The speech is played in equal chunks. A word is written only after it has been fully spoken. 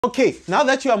Okay, now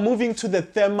that you are moving to the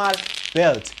thermal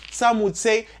belt, some would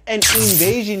say an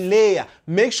invasion layer.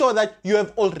 Make sure that you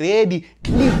have already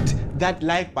clicked that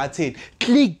like button,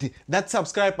 clicked that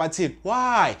subscribe button.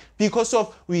 Why? Because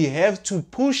we have to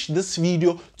push this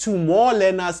video to more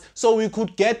learners so we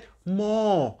could get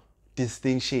more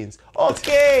distinctions.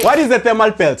 Okay, what is the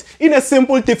thermal belt? In a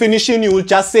simple definition, you will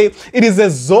just say it is a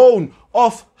zone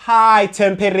of high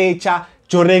temperature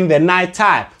during the night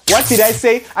time. What did I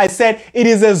say? I said it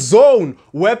is a zone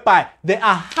whereby there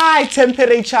are high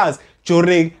temperatures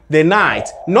during the night.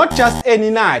 Not just any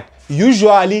night,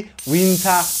 usually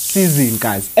winter season,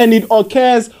 guys. And it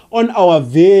occurs on our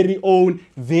very own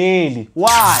valley.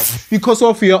 Why? Because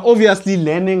we are obviously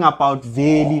learning about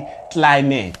valley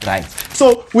climate, right?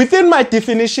 So within my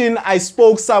definition, I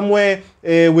spoke somewhere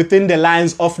within the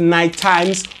lines of night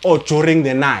times or during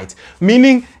the night,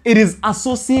 meaning it is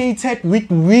associated with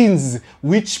winds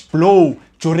which blow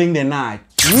during the night.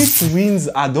 Which winds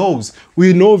are those?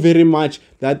 We know very much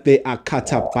that they are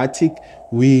katabatic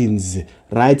winds,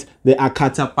 right? They are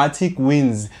katabatic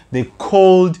winds, the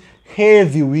cold,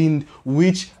 heavy wind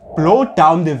which blow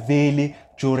down the valley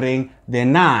during the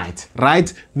night,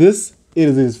 right? This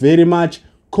is very much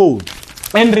cold.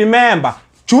 And remember,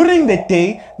 during the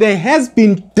day, there has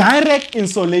been direct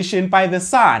insolation by the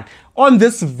sun on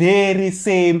this very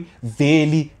same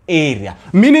valley area,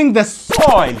 meaning the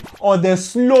soil or the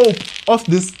slope of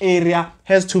this area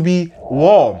has to be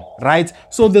warm, right?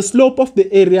 So the slope of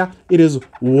the area, it is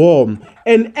warm.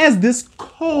 And as this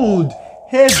cold,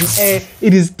 heavy air,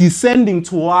 it is descending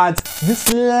towards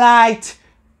this light,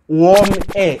 warm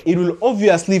air, it will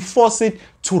obviously force it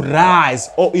to rise,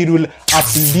 or it will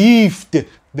uplift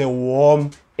the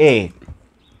warm air.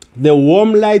 The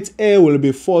warm light air will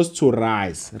be forced to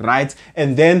rise, right?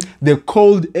 And then the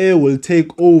cold air will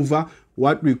take over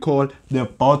what we call the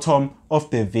bottom of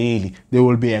the valley. There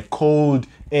will be a cold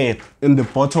air in the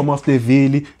bottom of the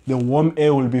valley. The warm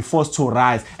air will be forced to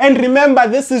rise. And remember,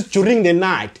 this is during the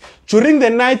night. During the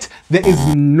night, there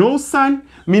is no sun,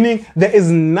 meaning there is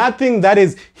nothing that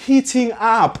is heating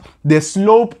up the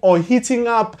slope or heating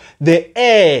up the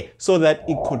air so that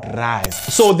it could rise.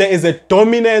 So there is a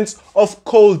dominance of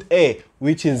cold air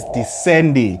which is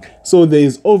descending. So there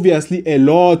is obviously a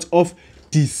lot of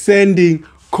descending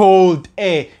cold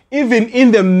air, even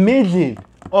in the middle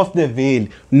of the valley,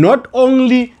 not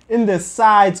only in the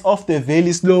sides of the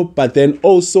valley slope, but then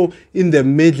also in the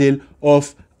middle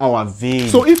of our valley.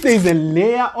 So if there is a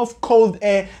layer of cold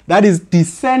air that is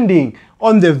descending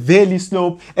on the valley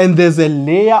slope, and there's a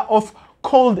layer of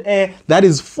cold air that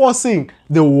is forcing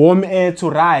the warm air to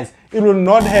rise, it will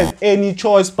not have any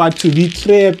choice but to be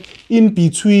trapped in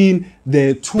between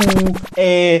the two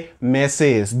air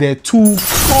masses, the two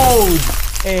cold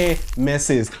air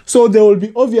masses. So there will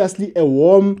be obviously a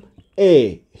warm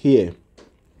air here.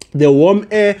 The warm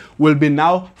air will be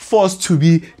now forced to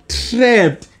be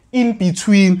trapped in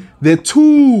between the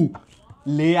two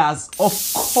layers of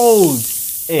cold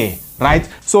air, right?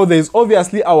 So there's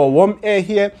obviously our warm air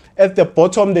here. At the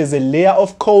bottom, there's a layer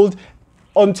of cold.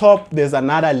 On top, there's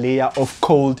another layer of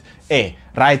cold air,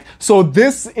 right? So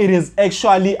this, it is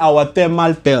actually our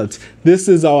thermal belt. This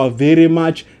is our very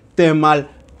much thermal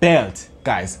belt,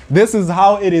 guys. This is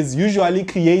how it is usually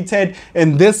created,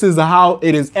 and this is how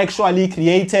it is actually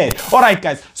created. All right,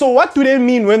 guys. So what do they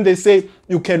mean when they say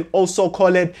you can also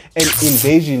call it an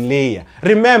invasion layer?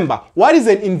 Remember, what is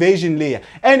an invasion layer?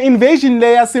 An invasion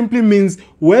layer simply means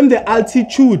when the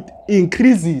altitude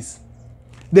increases,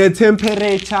 the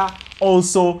temperature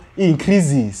also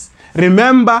increases.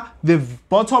 Remember, the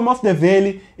bottom of the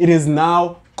valley, it is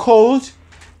now cold,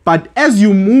 but as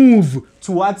you move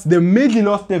towards the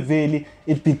middle of the valley,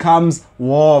 it becomes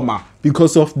warmer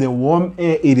because of the warm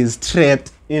air. It is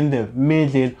trapped in the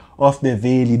middle of the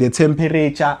valley. The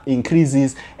temperature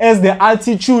increases as the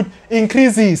altitude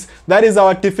increases. That is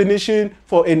our definition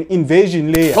for an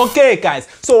invasion layer. Okay, guys,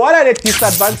 so what are the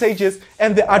disadvantages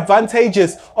and the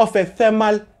advantages of a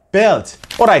thermal belt?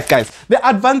 All right, guys, the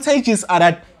advantages are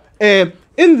that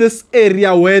in this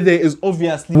area where there is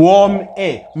obviously warm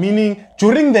air, meaning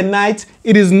during the night,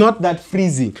 it is not that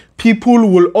freezing. People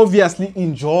will obviously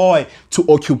enjoy to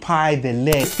occupy the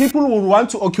land. People will want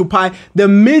to occupy the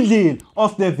middle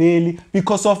of the valley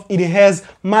because of it has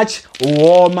much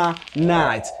warmer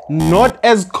nights. Not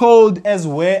as cold as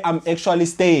where I'm actually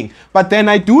staying. But then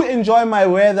I do enjoy my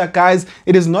weather, guys.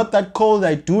 It is not that cold.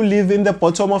 I do live in the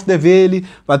bottom of the valley,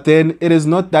 but then it is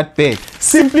not that bad.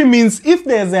 Simply means if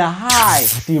there's a high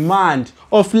demand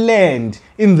of land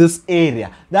in this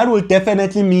area, that will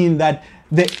definitely mean that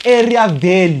the area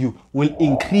value will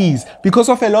increase. Because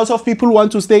of a lot of people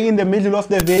want to stay in the middle of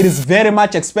the valley, it is very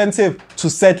much expensive to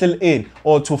settle in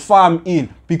or to farm in,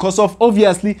 because of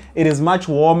obviously it is much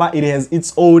warmer, it has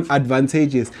its own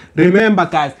advantages. Remember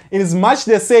guys, it is much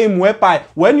the same whereby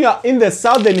when you are in the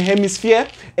southern hemisphere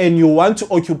and you want to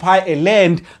occupy a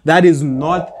land that is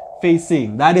not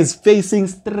facing, that is facing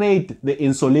straight the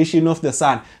insolation of the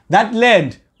sun, that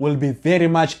land will be very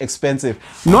much expensive.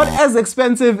 Not as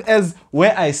expensive as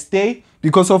where I stay,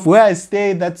 because of where I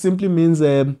stay, that simply means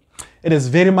it is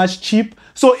very much cheap.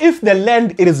 So if the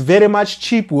land, it is very much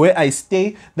cheap where I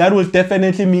stay, that will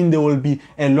definitely mean there will be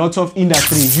a lot of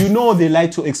industries. You know, they like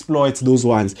to exploit those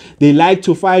ones. They like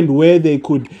to find where they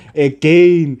could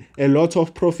gain a lot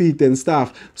of profit and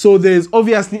stuff. So there's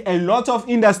obviously a lot of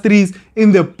industries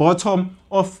in the bottom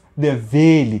of the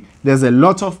valley. There's a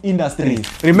lot of industries.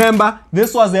 Remember,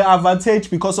 this was the advantage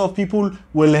because of people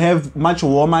will have much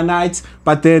warmer nights,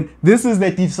 but then this is the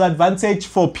disadvantage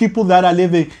for people that are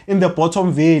living in the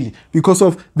bottom valley, because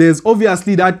of there's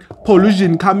obviously that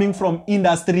pollution coming from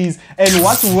industries. And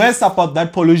what's worse about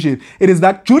that pollution, it is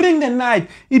that during the night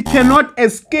it cannot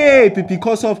escape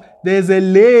because of there's a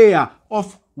layer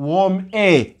of warm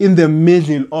air in the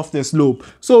middle of the slope.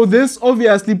 So this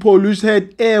obviously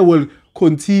polluted air will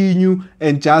continue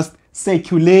and just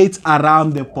circulate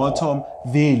around the bottom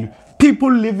valley.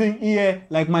 People living here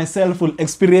like myself will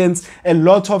experience a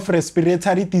lot of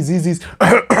respiratory diseases.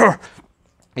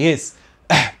 Yes.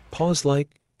 Pause, like,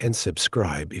 and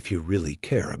subscribe if you really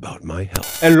care about my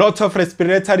health. A lot of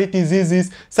respiratory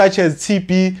diseases such as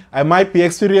TB. I might be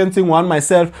experiencing one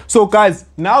myself. So guys,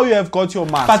 now you have got your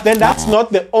mask. But then that's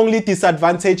not the only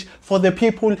disadvantage for the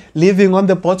people living on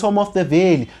the bottom of the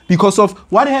valley. Because of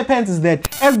what happens is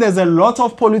that as there's a lot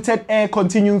of polluted air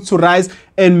continuing to rise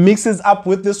and mixes up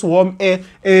with this warm air,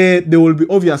 there will be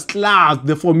obvious clouds,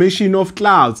 the formation of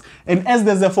clouds. And as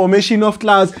there's a formation of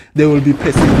clouds, there will be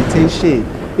precipitation.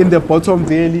 In the bottom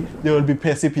valley, there will be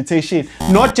precipitation.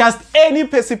 Not just any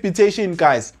precipitation,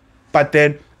 guys, but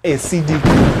then acidic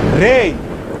rain.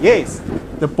 Yes,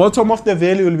 the bottom of the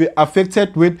valley will be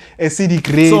affected with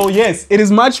acidic rain. So yes, it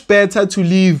is much better to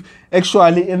live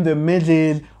actually in the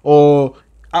middle or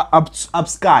up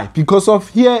sky, because of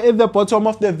here in the bottom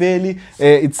of the valley,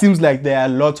 it seems like there are a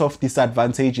lot of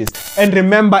disadvantages. And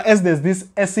remember, as there's this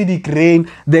acidic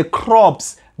rain, the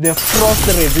crops, the frost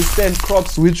resistant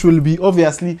crops, which will be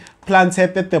obviously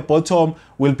planted at the bottom,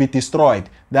 will be destroyed.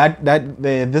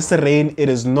 This rain, it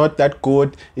is not that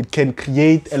good. It can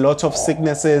create a lot of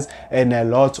sicknesses and a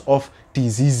lot of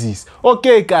diseases.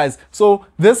 Okay guys, so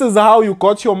this is how you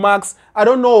got your marks. I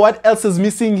don't know what else is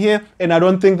missing here, and I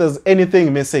don't think there's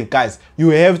anything missing. Guys, you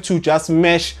have to just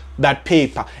smash that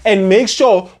paper, and make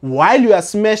sure while you are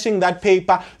smashing that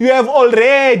paper, you have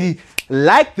already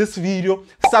liked this video,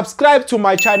 subscribe to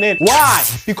my channel. Why?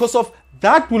 Because of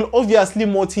that will obviously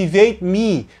motivate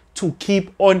me to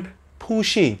keep on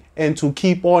pushing and to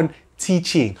keep on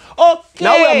teaching. Okay,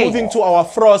 now we're moving to our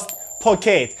frost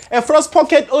pocket. A frost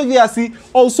pocket obviously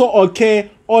also occurs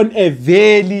on a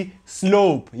valley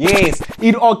slope. Yes,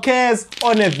 it occurs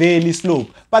on a valley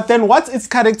slope. But then what's its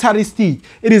characteristic?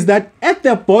 It is that at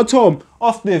the bottom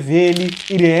of the valley,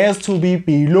 it has to be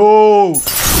below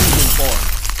freezing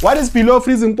point. What is below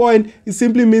freezing point? It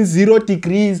simply means 0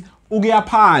 degrees ukuya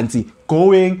phansi,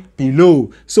 going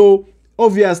below. So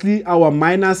obviously our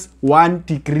 -1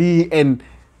 degree and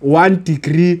 1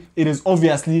 degree, it is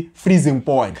obviously freezing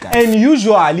point, guys. And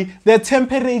usually the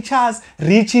temperatures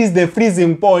reaches the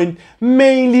freezing point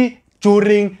mainly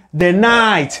during the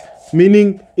night,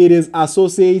 meaning it is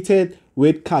associated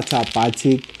with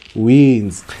katabatic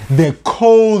winds, the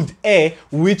cold air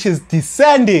which is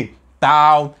descending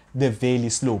down the valley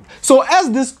slope. So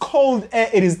as this cold air,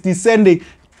 it is descending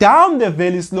down the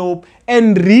valley slope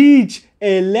and reach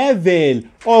a level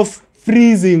of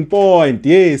freezing point.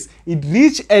 Yes, it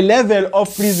reached a level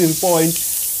of freezing point.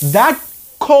 That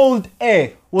cold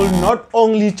air will not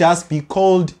only just be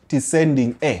cold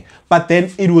descending air, but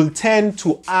then it will turn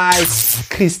to ice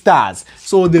crystals.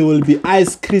 So there will be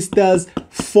ice crystals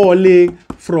falling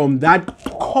from that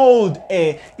cold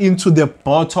air into the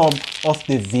bottom of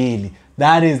the valley.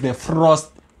 That is the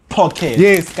frost pocket.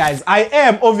 Yes, guys, I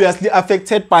am obviously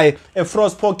affected by a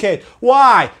frost pocket.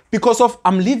 Why? Because of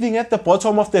I'm living at the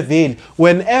bottom of the valley.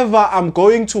 Whenever I'm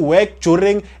going to work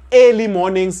during early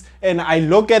mornings and I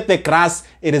look at the grass,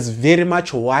 it is very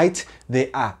much white. There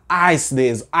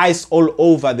is ice all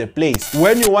over the place.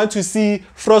 When you want to see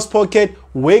frost pocket,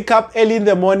 wake up early in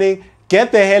the morning,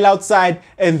 get the hell outside,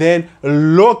 and then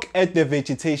look at the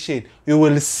vegetation. You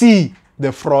will see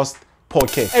the frost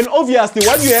pocket. And obviously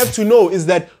what you have to know is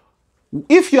that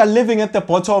if you are living at the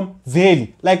bottom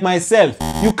valley, like myself,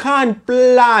 you can't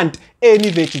plant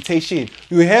any vegetation.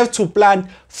 You have to plant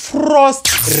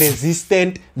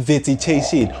frost-resistant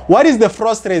vegetation. What is the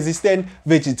frost-resistant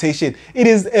vegetation? It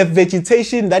is a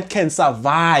vegetation that can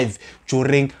survive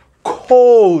during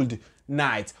cold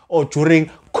nights or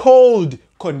during cold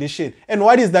condition. And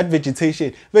what is that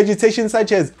vegetation? Vegetation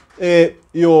such as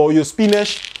your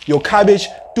spinach, your cabbage.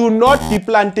 Do not be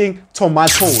planting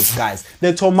tomatoes, guys.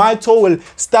 The tomato will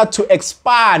start to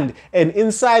expand and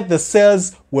inside the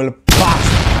cells will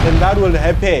burst. And that will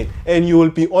happen and you will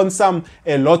be on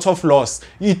a lot of loss.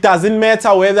 It doesn't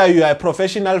matter whether you are a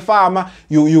professional farmer,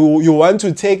 you want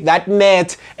to take that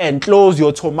net and close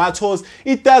your tomatoes.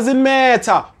 It doesn't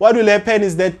matter. What will happen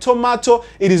is that tomato,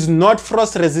 it is not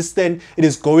frost resistant. It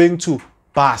is going to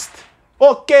burst.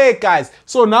 Okay, guys.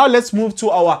 So now let's move to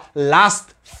our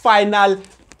last final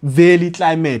valley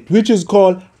climate, which is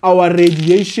called our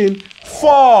radiation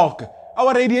fog.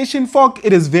 Our radiation fog,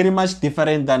 it is very much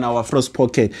different than our frost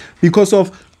pocket because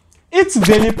of its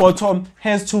valley bottom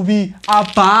has to be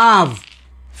above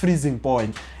freezing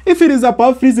point. If it is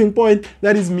above freezing point,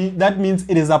 that means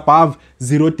it is above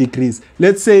 0 degrees.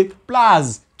 Let's say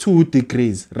plus 2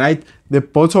 degrees, right? The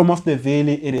bottom of the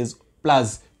valley, it is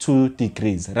plus 2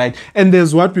 degrees, right? And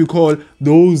there's what we call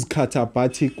those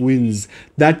katabatic winds,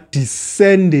 that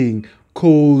descending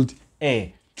cold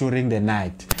air during the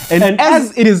night. And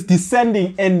as it is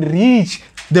descending and reach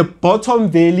the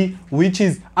bottom valley, which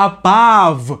is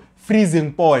above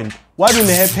freezing point, what will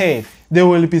happen? There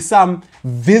will be some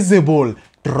visible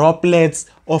droplets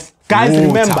of guys water.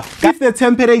 Remember, if the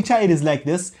temperature it is like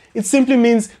this, it simply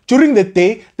means during the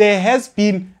day there has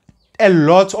been a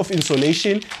lot of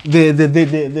insolation.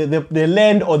 The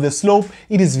land or the slope,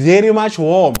 it is very much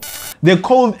warm. The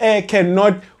cold air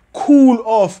cannot cool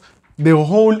off the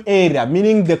whole area,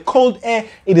 meaning the cold air,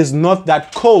 it is not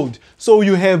that cold. So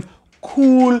you have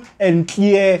cool and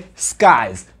clear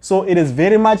skies. So it is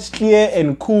very much clear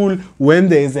and cool when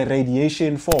there is a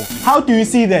radiation fog. How do you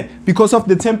see that? Because of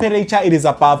the temperature, it is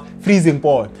above freezing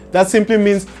point. That simply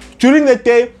means during the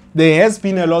day, there has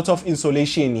been a lot of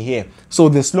insolation here. So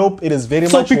the slope, it is very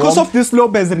much warm. So because of this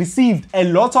slope has received a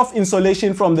lot of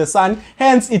insolation from the sun,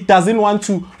 hence it doesn't want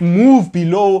to move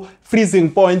below freezing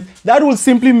point. That will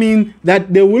simply mean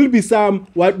that there will be some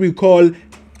what we call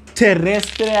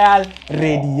terrestrial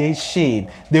radiation.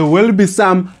 There will be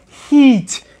some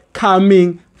heat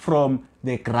coming from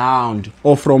the ground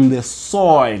or from the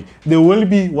soil. There will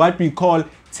be what we call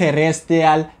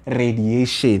terrestrial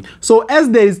radiation. So as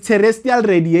there is terrestrial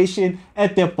radiation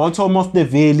at the bottom of the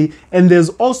valley and there's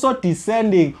also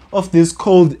descending of this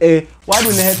cold air, what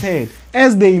will happen?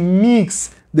 As they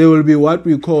mix, there will be what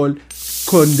we call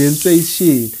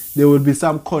condensation. There will be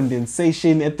some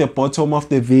condensation at the bottom of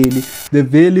the valley. The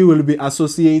valley will be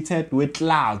associated with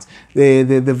clouds.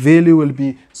 The valley will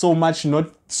be so much not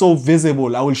so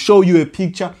visible. I will show you a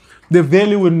picture. The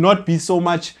valley will not be so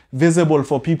much visible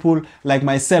for people like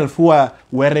myself who are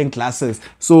wearing glasses.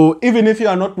 So even if you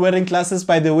are not wearing glasses,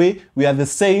 by the way, we are the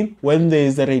same when there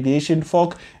is a radiation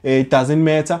fog. It doesn't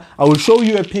matter. I will show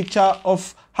you a picture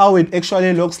of how it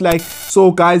actually looks like. So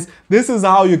guys, this is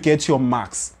how you get your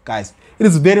marks, guys. It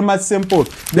is very much simple.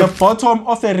 The bottom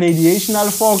of a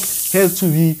radiational fog has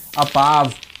to be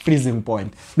above freezing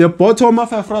point. The bottom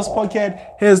of a frost pocket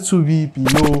has to be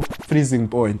below freezing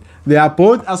point. They are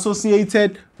both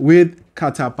associated with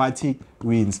katabatic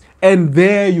winds. And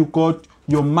there you got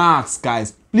your marks,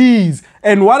 guys. Please.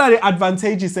 And what are the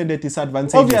advantages and the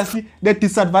disadvantages? Obviously, the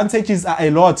disadvantages are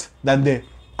a lot than the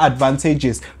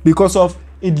advantages because of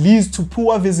it leads to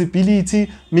poor visibility,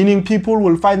 meaning people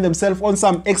will find themselves on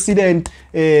some accident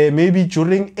maybe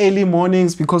during early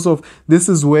mornings because of this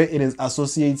is where it is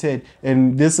associated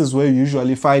and this is where you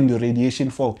usually find the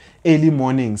radiation fog, early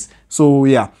mornings. So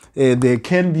yeah, there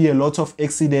can be a lot of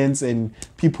accidents and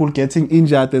people getting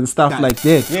injured and stuff like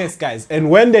that. Yes, guys.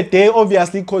 And when the day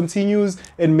obviously continues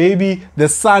and maybe the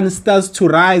sun starts to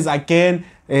rise again,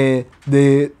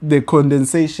 the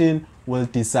condensation will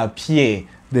disappear.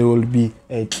 There will be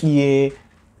a clear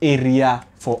area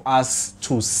for us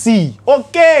to see.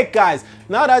 Okay, guys,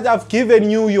 now that I've given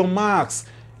you your marks,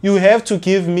 you have to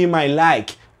give me my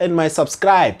like and my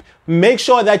subscribe. Make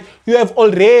sure that you have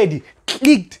already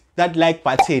clicked that like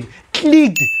button,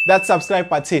 clicked that subscribe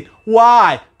button.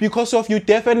 Why? Because of you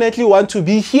definitely want to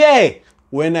be here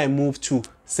when I move to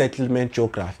settlement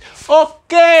geography.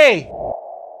 Okay.